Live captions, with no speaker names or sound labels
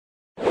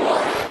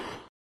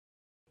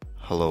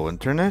Hello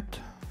Internet.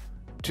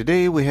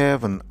 Today we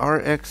have an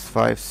RX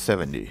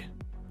 570.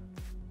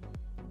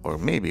 Or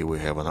maybe we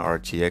have an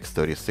RTX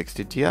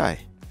 3060 Ti.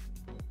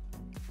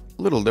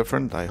 Little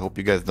different, I hope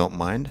you guys don't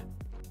mind.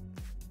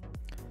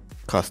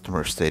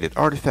 Customer stated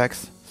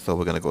artifacts, so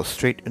we're gonna go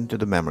straight into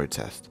the memory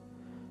test.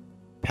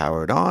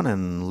 Power it on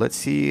and let's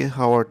see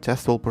how our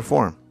test will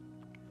perform.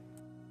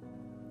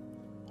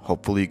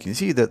 Hopefully you can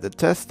see that the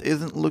test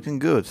isn't looking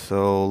good,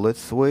 so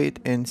let's wait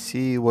and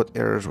see what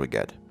errors we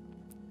get.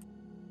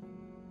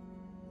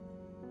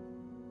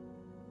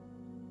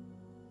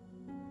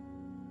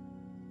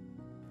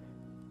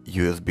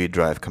 USB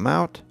drive come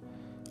out.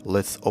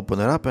 Let's open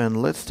it up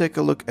and let's take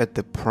a look at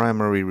the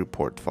primary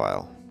report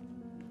file.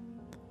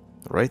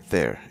 Right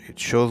there, it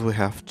shows we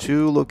have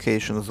two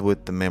locations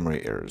with the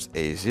memory errors,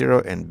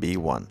 A0 and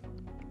B1.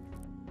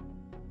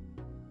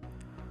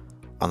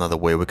 Another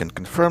way we can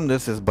confirm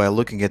this is by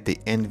looking at the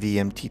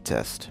NVMT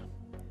test.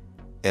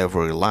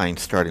 Every line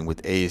starting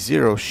with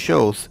A0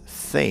 shows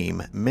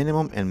same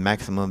minimum and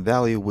maximum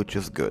value, which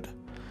is good.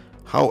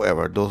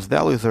 However, those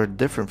values are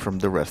different from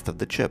the rest of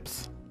the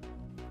chips.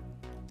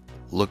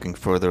 Looking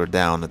further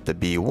down at the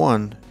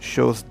B1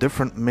 shows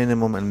different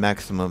minimum and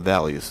maximum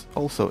values,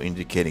 also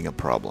indicating a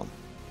problem.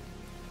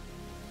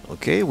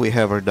 Okay, we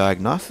have our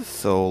diagnosis,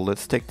 so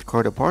let's take the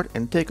card apart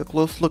and take a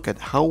close look at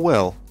how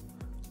well,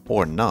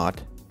 or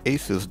not,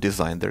 ASUS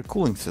designed their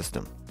cooling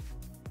system.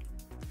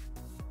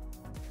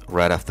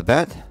 Right off the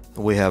bat,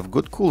 we have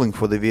good cooling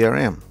for the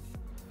VRM.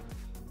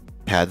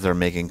 Pads are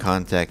making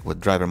contact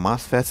with driver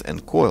MOSFETs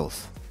and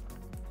coils.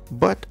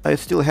 But I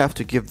still have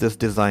to give this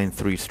design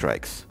 3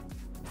 strikes.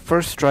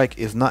 First strike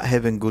is not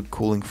having good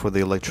cooling for the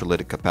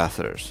electrolytic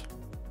capacitors.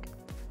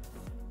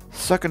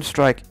 Second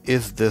strike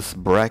is this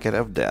bracket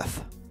of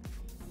death.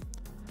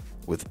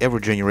 With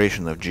every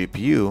generation of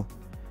GPU,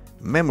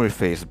 memory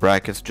phase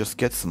brackets just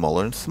get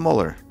smaller and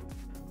smaller,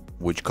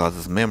 which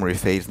causes memory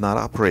phase not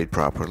operate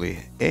properly,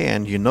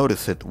 and you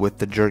notice it with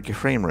the jerky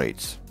frame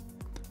rates.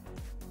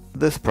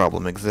 This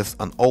problem exists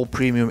on all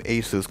premium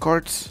ASUS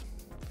cards.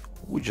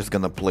 We're just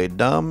gonna play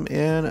dumb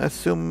and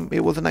assume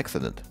it was an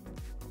accident.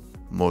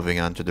 Moving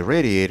on to the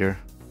radiator,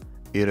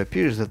 it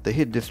appears that the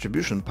heat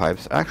distribution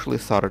pipes actually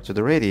solder to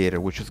the radiator,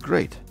 which is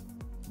great.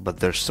 But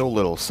there's so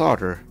little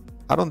solder,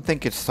 I don't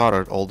think it's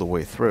soldered all the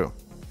way through.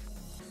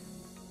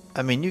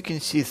 I mean, you can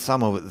see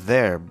some of it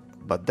there,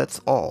 but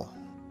that's all.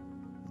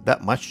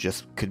 That much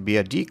just could be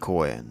a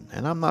decoy,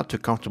 and I'm not too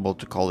comfortable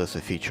to call this a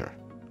feature.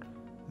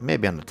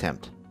 Maybe an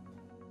attempt.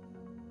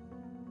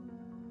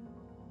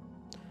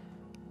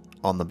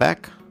 On the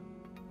back,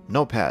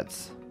 no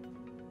pads.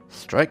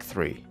 Strike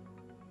 3.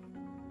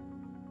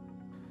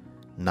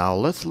 Now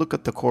let's look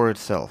at the core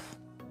itself.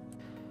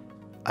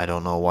 I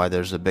don't know why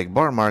there's a big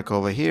bar mark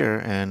over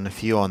here and a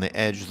few on the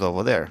edges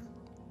over there.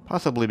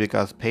 Possibly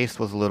because paste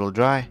was a little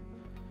dry.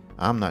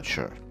 I'm not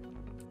sure.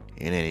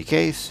 In any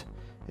case,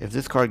 if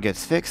this card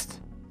gets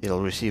fixed,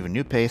 it'll receive a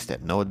new paste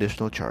at no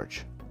additional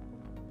charge.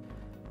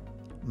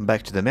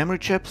 Back to the memory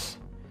chips.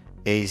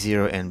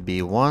 A0 and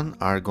B1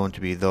 are going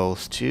to be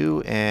those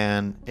two,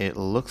 and it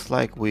looks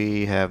like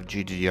we have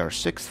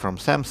GDDR6 from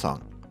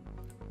Samsung.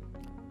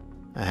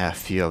 I have a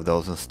few of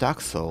those in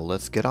stock, so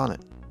let's get on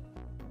it.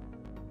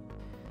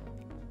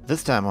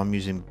 This time I'm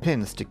using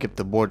pins to keep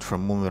the board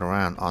from moving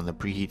around on the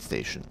preheat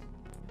station.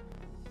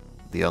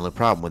 The only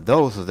problem with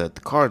those is that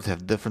the cards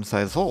have different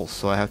size holes,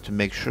 so I have to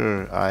make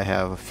sure I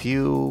have a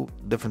few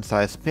different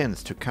size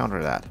pins to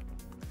counter that.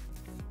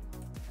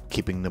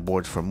 Keeping the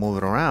boards from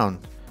moving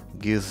around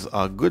gives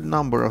a good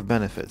number of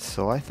benefits,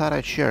 so I thought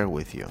I'd share it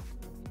with you.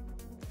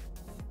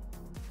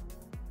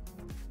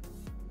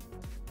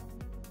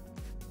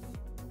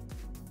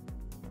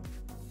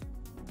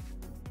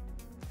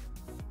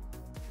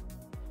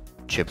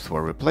 Chips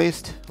were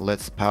replaced.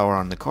 Let's power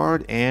on the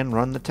card and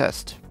run the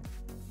test.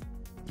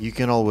 You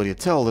can already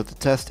tell that the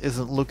test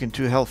isn't looking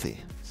too healthy.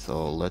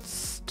 So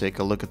let's take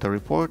a look at the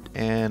report,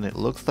 and it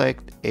looks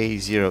like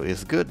A0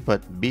 is good,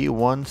 but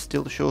B1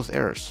 still shows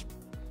errors.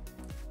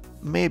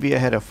 Maybe I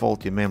had a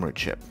faulty memory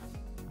chip.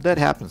 That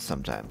happens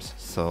sometimes.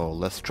 So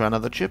let's try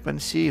another chip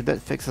and see if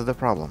that fixes the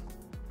problem.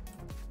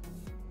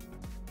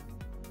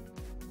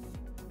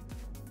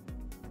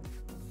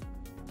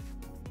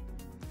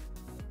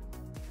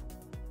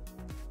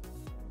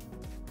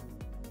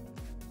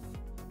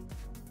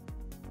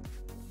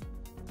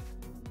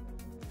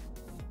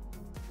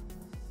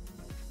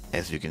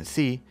 As you can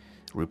see,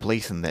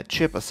 replacing that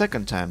chip a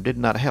second time did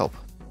not help.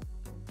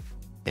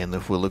 And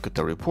if we look at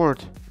the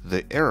report,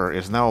 the error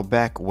is now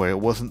back where it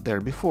wasn't there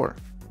before.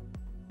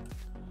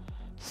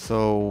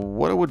 So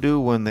what do we do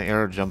when the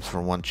error jumps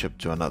from one chip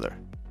to another?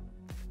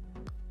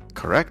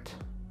 Correct?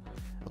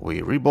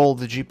 We rebold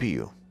the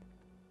GPU.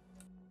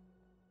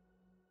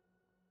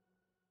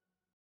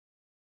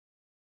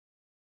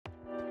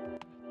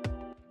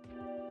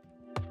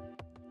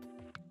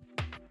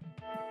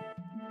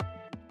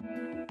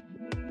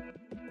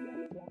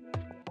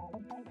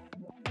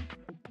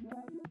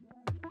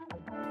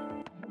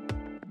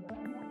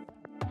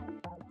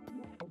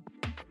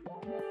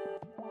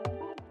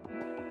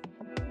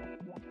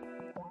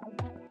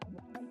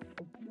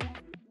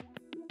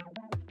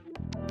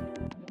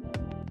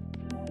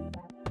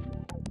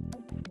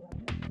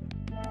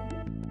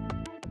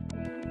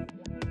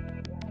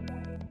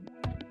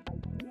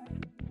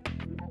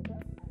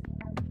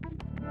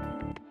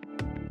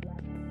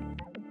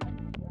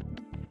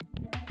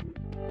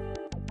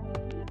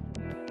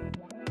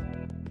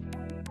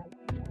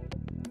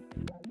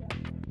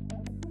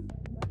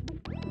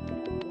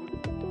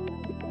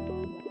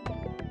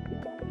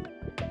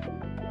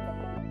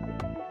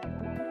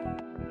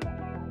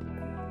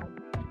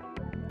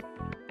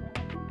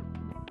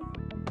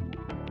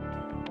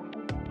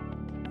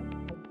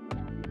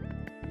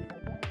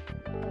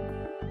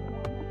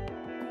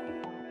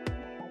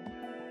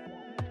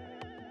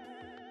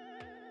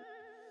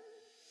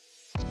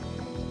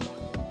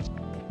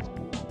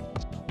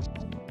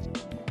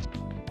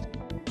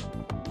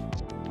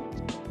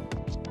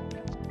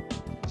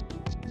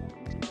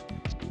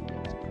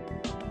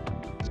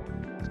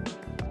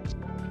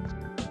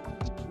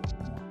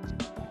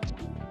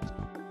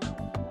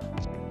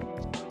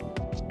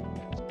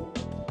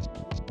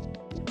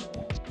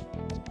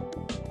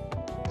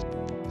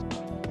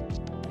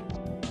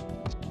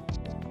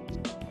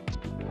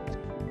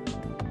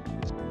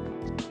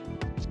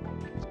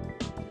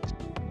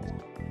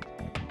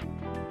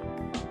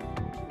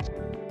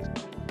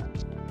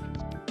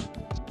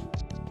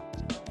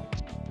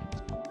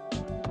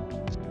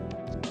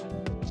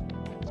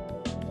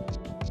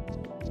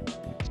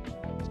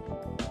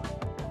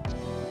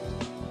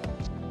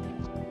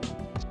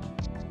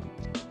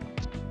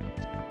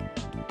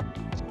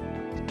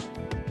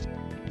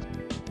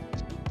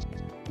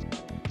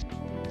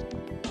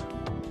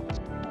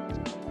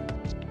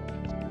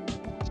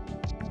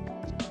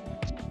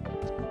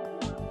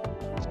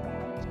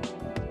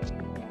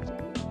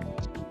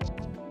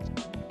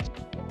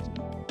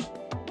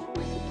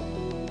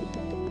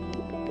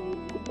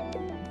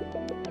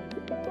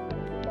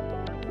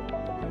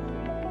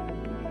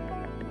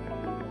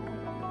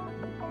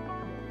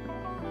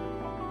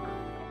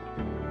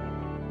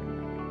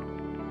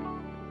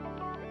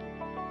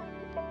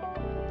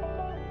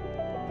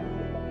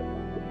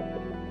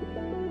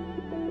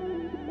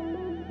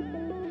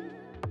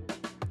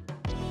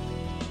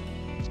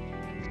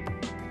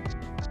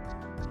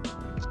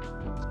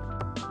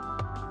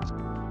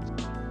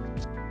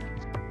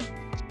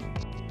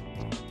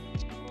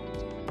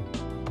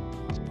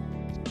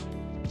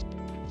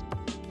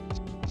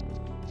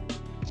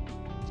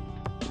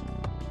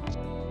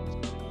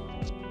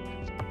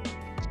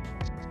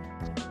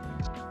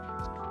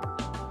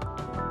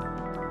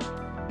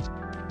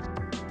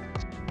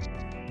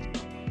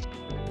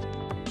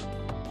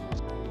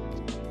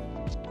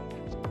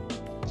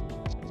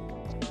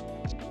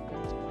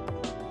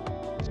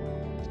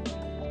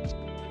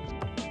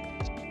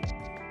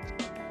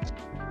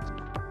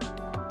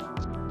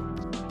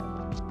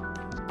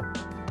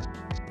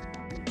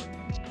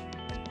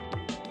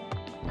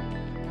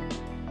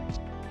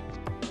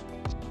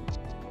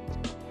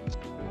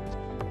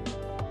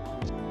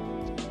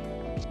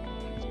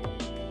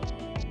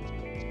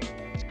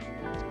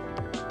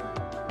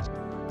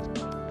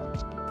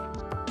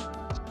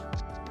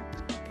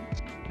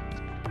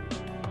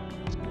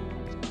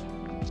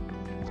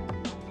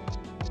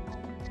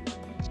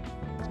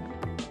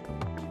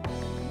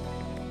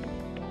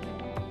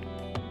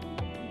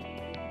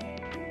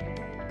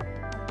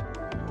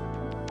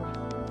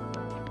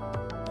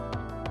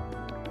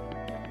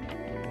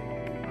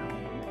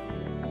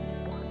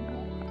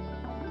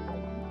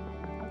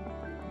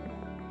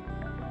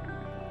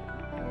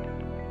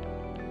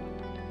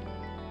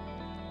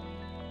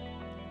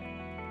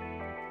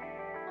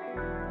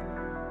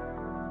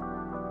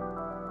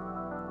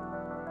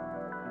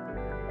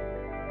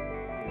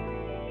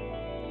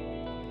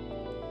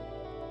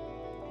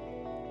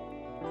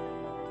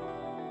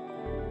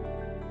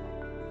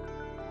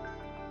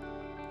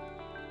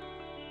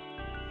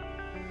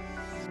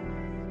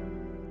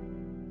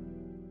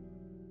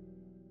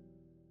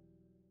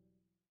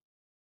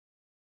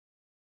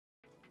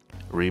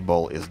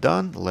 Reball is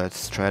done.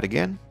 Let's try it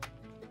again.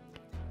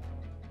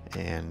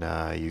 And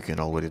you can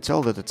already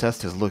tell that the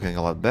test is looking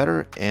a lot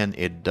better, and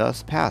it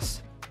does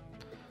pass.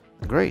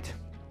 Great.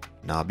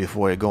 Now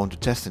before I go into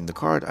testing the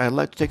card, I'd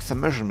like to take some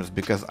measurements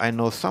because I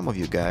know some of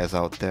you guys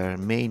out there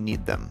may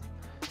need them.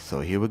 So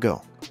here we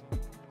go.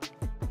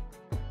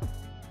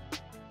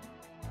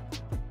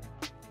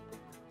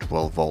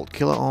 12 volt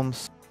kilo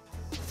ohms,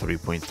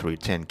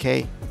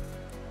 3.310K.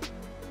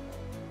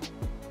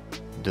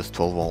 This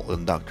 12 volt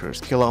inductor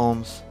is kilo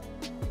ohms,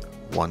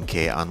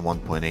 1K on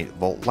 1.8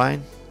 volt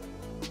line,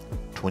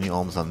 20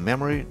 ohms on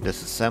memory.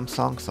 This is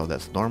Samsung, so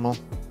that's normal.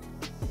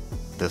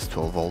 This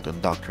 12 volt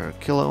inductor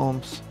kilo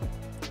ohms,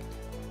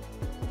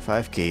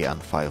 5K on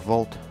 5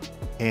 volt,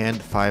 and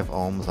 5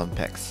 ohms on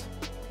PEX.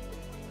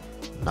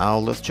 Now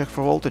let's check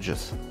for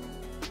voltages.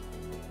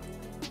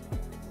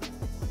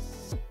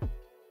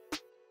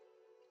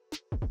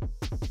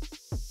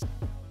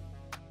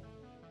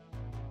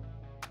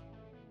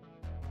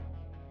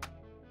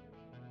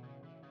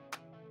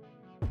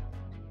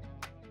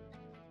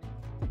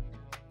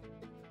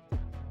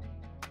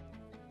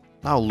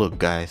 Now look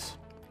guys,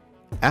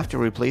 after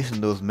replacing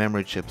those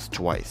memory chips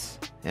twice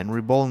and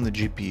reballing the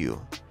GPU,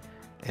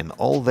 and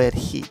all that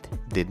heat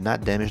did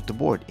not damage the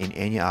board in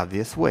any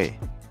obvious way.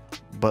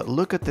 But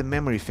look at the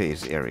memory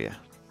phase area.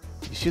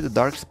 You see the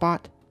dark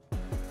spot?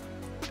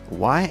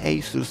 Why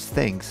ASUS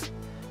thinks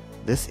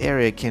this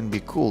area can be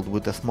cooled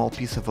with a small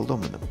piece of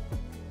aluminum?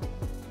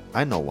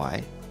 I know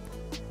why.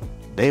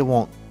 They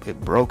want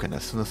it broken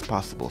as soon as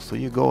possible, so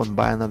you go and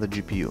buy another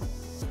GPU.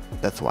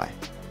 That's why.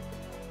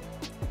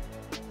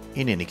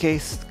 In any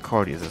case, the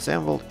card is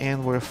assembled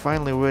and we're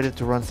finally ready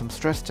to run some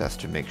stress tests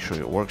to make sure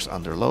it works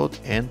under load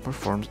and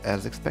performs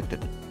as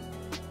expected.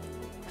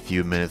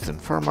 Few minutes in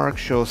firmware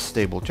shows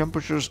stable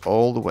temperatures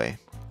all the way.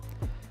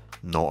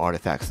 No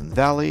artifacts in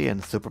valley,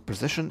 and super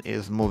precision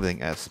is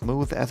moving as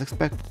smooth as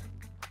expected.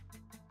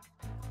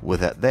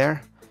 With that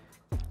there,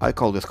 I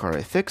call this card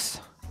a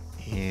fix,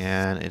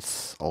 and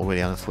it's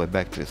already on its way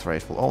back to its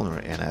rightful owner.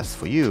 And as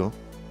for you,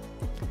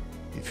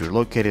 if you're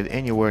located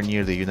anywhere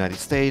near the United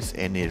States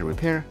and need a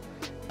repair,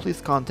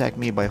 please contact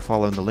me by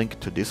following the link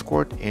to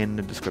Discord in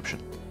the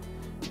description.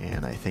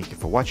 And I thank you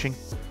for watching.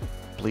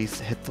 Please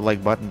hit the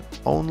like button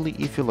only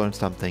if you learned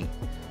something,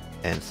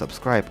 and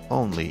subscribe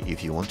only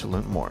if you want to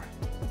learn more.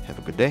 Have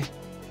a good day.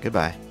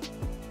 Goodbye.